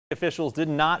officials did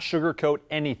not sugarcoat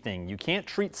anything. You can't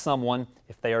treat someone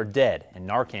if they are dead, and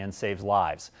Narcan saves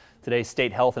lives. Today,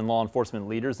 state health and law enforcement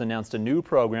leaders announced a new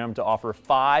program to offer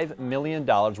 $5 million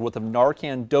worth of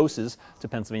Narcan doses to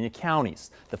Pennsylvania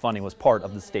counties. The funding was part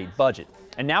of the state budget.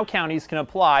 And now counties can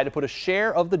apply to put a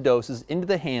share of the doses into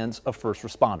the hands of first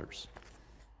responders.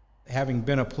 Having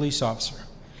been a police officer,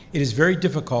 it is very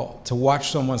difficult to watch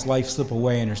someone's life slip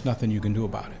away and there's nothing you can do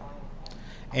about it.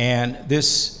 And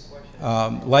this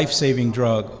life-saving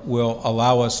drug will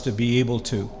allow us to be able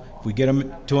to, if we get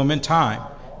them to them in time,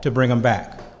 to bring them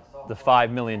back. The $5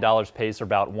 million pays for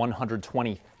about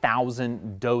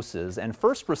 120,000 doses, and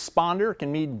first responder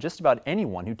can mean just about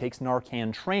anyone who takes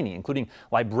Narcan training, including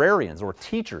librarians or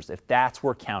teachers, if that's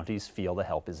where counties feel the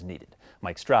help is needed.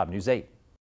 Mike Straub, News 8.